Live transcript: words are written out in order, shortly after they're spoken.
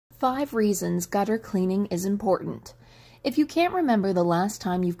5 reasons gutter cleaning is important. If you can't remember the last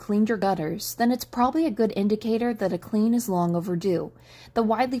time you've cleaned your gutters, then it's probably a good indicator that a clean is long overdue. The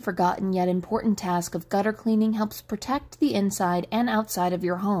widely forgotten yet important task of gutter cleaning helps protect the inside and outside of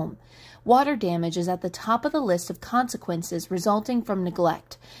your home. Water damage is at the top of the list of consequences resulting from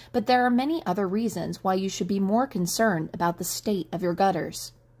neglect, but there are many other reasons why you should be more concerned about the state of your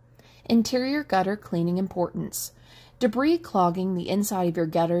gutters. Interior gutter cleaning importance. Debris clogging the inside of your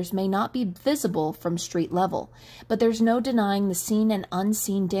gutters may not be visible from street level, but there's no denying the seen and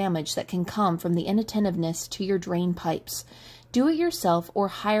unseen damage that can come from the inattentiveness to your drain pipes. Do it yourself or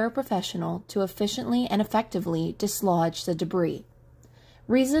hire a professional to efficiently and effectively dislodge the debris.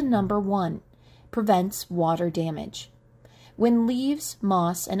 Reason number 1, prevents water damage. When leaves,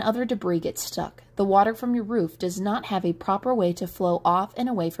 moss, and other debris get stuck, the water from your roof does not have a proper way to flow off and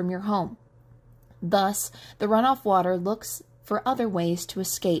away from your home. Thus, the runoff water looks for other ways to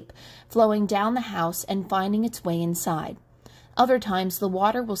escape, flowing down the house and finding its way inside. Other times, the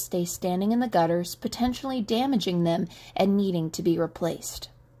water will stay standing in the gutters, potentially damaging them and needing to be replaced.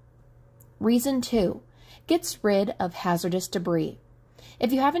 Reason 2, gets rid of hazardous debris.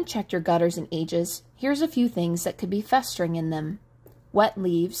 If you haven't checked your gutters in ages, here's a few things that could be festering in them: wet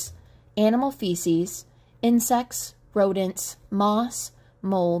leaves, animal feces, insects, rodents, moss,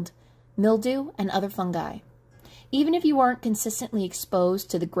 mold, mildew, and other fungi. Even if you aren't consistently exposed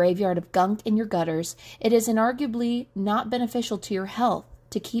to the graveyard of gunk in your gutters, it is inarguably not beneficial to your health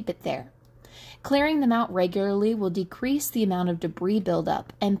to keep it there. Clearing them out regularly will decrease the amount of debris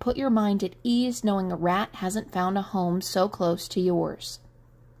buildup and put your mind at ease knowing a rat hasn't found a home so close to yours.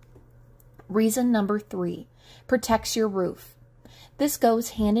 Reason number 3, protects your roof. This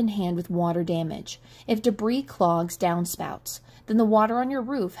goes hand in hand with water damage. If debris clogs downspouts, then the water on your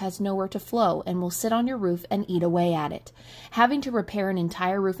roof has nowhere to flow and will sit on your roof and eat away at it. Having to repair an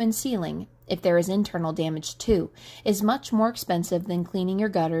entire roof and ceiling, if there is internal damage too, is much more expensive than cleaning your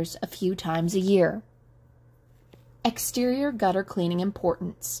gutters a few times a year. Exterior gutter cleaning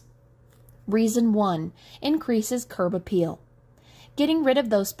importance. Reason 1, increases curb appeal. Getting rid of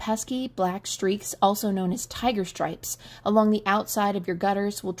those pesky black streaks, also known as tiger stripes, along the outside of your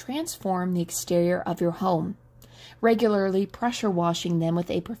gutters will transform the exterior of your home. Regularly pressure washing them with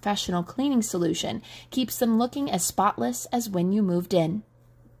a professional cleaning solution keeps them looking as spotless as when you moved in.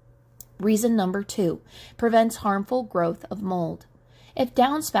 Reason number 2, prevents harmful growth of mold. If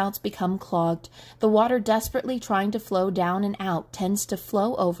downspouts become clogged, the water desperately trying to flow down and out tends to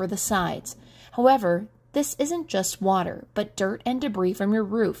flow over the sides. However, this isn't just water, but dirt and debris from your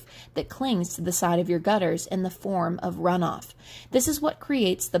roof that clings to the side of your gutters in the form of runoff. This is what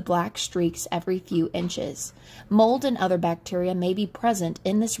creates the black streaks every few inches. Mold and other bacteria may be present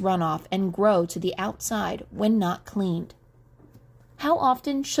in this runoff and grow to the outside when not cleaned. How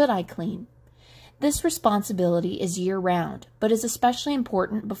often should I clean? This responsibility is year-round, but is especially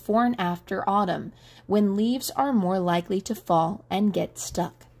important before and after autumn, when leaves are more likely to fall and get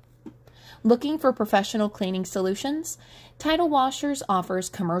stuck. Looking for professional cleaning solutions? Tidal Washers offers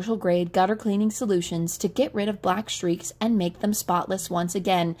commercial-grade gutter cleaning solutions to get rid of black streaks and make them spotless once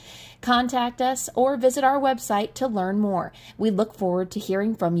again. Contact us or visit our website to learn more. We look forward to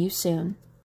hearing from you soon.